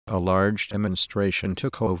A large demonstration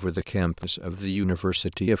took over the campus of the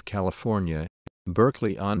University of California,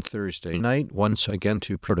 Berkeley on Thursday night once again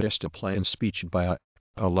to protest a planned speech by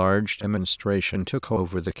a large demonstration took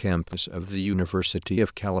over the campus of the University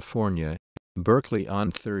of California, Berkeley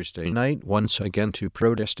on Thursday night once again to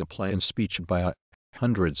protest a planned speech by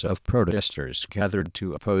hundreds of protesters gathered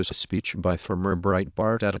to oppose a speech by former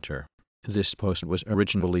Breitbart editor. This post was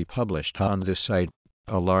originally published on the site.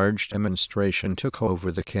 A large demonstration took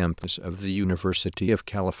over the campus of the University of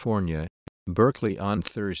California, Berkeley on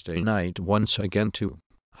Thursday night once again to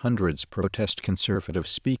hundreds protest conservative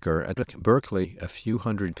speaker at Berkeley. A few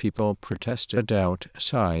hundred people protested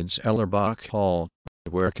outside Ellerbach Hall,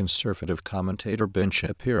 where conservative commentator Ben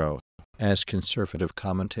Shapiro. As conservative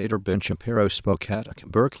commentator Ben Shapiro spoke at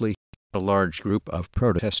Berkeley, a large group of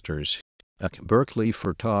protesters at Berkeley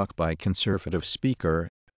for talk by conservative speaker,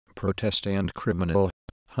 protest and criminal.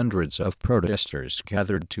 Hundreds of protesters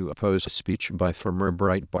gathered to oppose a speech by former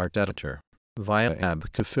Breitbart editor. Via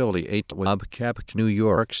ABC affiliate WABCAP New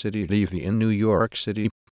York City TV in New York City,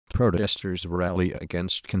 protesters rally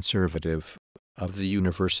against conservative of the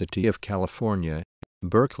University of California,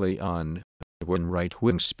 Berkeley on when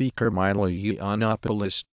right-wing speaker Milo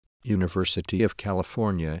Yiannopoulos, University of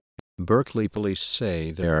California, Berkeley police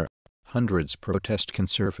say there hundreds protest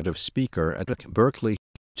conservative speaker at Berkeley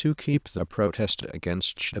to keep the protest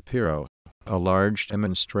against Shapiro. A large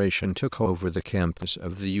demonstration took over the campus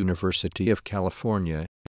of the University of California,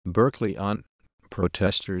 Berkeley on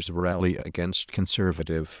protesters rally against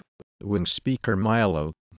conservative wing speaker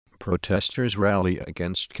Milo. Protesters rally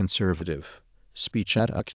against conservative speech at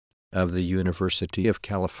of the University of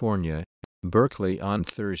California, Berkeley on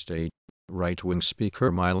Thursday. Right-wing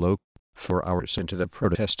speaker Milo 4 hours into the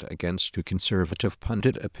protest against a conservative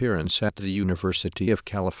pundit appearance at the University of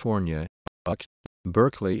California,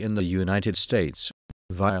 Berkeley in the United States.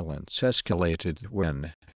 Violence escalated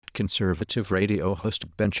when conservative radio host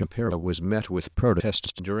Ben Shapiro was met with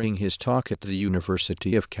protests during his talk at the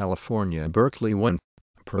University of California, Berkeley. One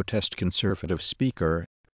protest conservative speaker,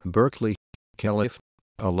 Berkeley, Calif.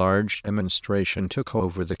 A large demonstration took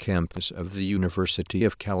over the campus of the University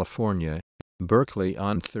of California, Berkeley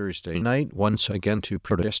on Thursday night once again to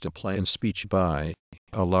protest a planned speech by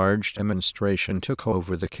a large demonstration took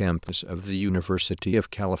over the campus of the University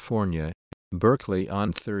of California, Berkeley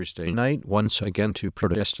on Thursday night once again to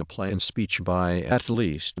protest a planned speech by at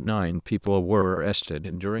least 9 people were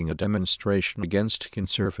arrested during a demonstration against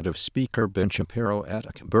conservative speaker Ben Shapiro at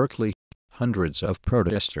Berkeley. Hundreds of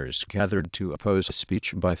protesters gathered to oppose a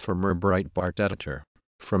speech by former Breitbart editor.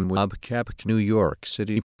 From WABCAP New York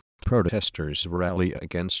City, protesters rally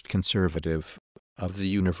against conservative of the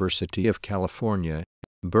University of California,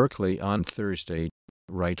 Berkeley on Thursday.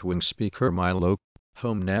 Right-wing speaker Milo,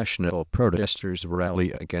 home national protesters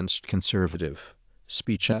rally against conservative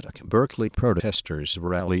speech at Berkeley. Protesters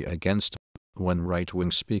rally against when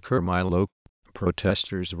right-wing speaker Milo.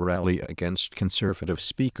 Protesters rally against conservative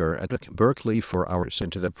speaker at Berkeley 4 hours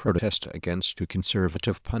into the protest against a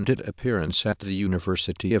conservative pundit appearance at the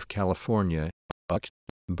University of California,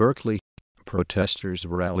 Berkeley. Protesters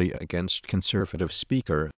rally against conservative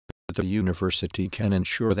speaker. The university can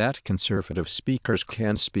ensure that conservative speakers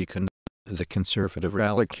can speak, and the conservative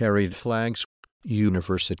rally carried flags.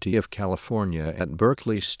 University of California at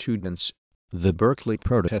Berkeley students. The Berkeley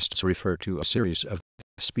protests refer to a series of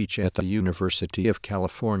speech at the University of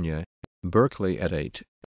California, Berkeley at 8.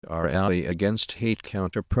 A rally against hate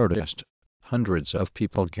counter-protest. Hundreds of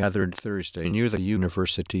people gathered Thursday near the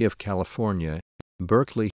University of California,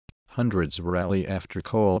 Berkeley. Hundreds rally after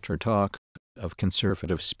culture talk of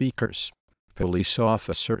conservative speakers. Police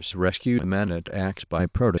officers rescued a man attacked by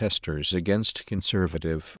protesters against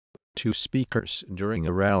conservative 2 speakers during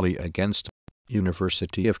a rally against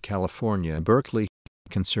University of California, Berkeley.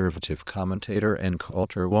 Conservative commentator and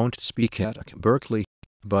culture won't speak at Berkeley,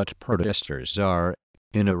 but protesters are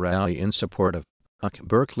in a rally in support of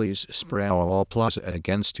Berkeley's Sproul Plaza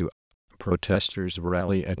against 2. Protesters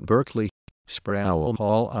rally at Berkeley, Sproul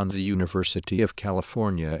Hall on the University of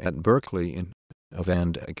California at Berkeley in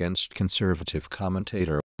event against conservative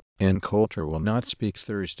commentator and culture will not speak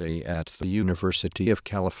Thursday at the University of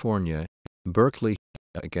California, Berkeley,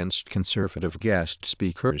 against conservative guest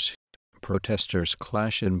speakers. Protesters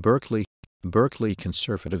clash in Berkeley. Berkeley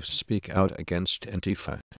conservatives speak out against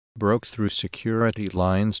Antifa. Broke through security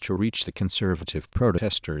lines to reach the conservative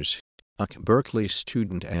protesters. Berkeley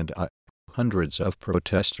student and hundreds of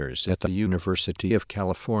protesters at the University of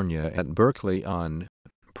California at Berkeley on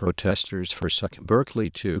protesters forsook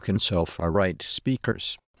Berkeley to consult far-right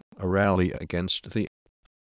speakers. A rally against the